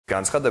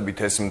განცხადებით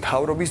ეს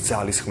მთავრობის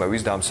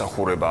ძალისხმევის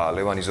დამსახურებაა.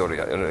 ლევან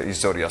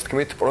იზორიას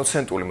თქმით,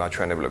 პროცენტული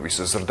მაჩვენებლების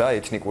ზრდა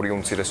ეთნიკური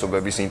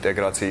უმცირესობების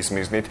ინტეგრაციის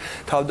მიზნით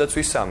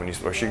თავდაცვის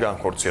სამინისტროში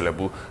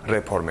განხორციელებულ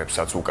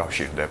რეფორმებსაც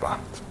უკავშირდება.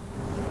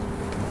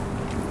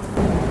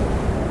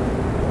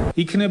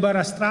 იქნება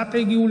რა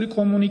სტრატეგიული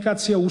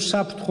კომუნიკაცია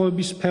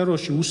უსაფრთხოების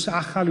სფეროში,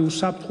 ახალი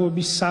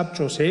უსაფრთხოების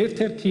საბჭოს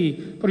ერთ-ერთი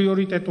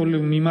პრიორიტეტული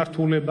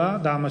მიმართულება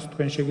და ამას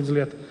თქვენ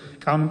შეგიძლიათ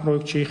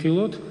კანონპროექტში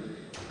იხილოთ.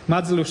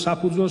 მაძლევს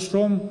საფუძველს,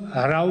 რომ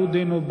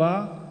რაოდენობა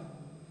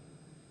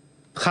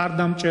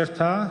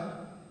მხარდამჭერთა,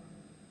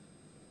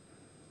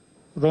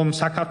 რომ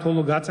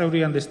საქართველო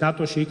გაწევრიანდეს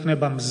ნატოში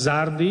იქნება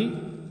მზარდი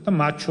და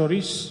მათ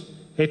შორის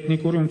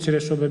ეთნიკური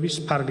უმცირესობების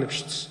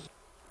ფარგლებშიც.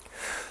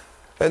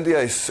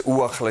 NDI-ის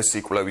უახლესი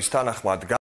კვლევის თანახმად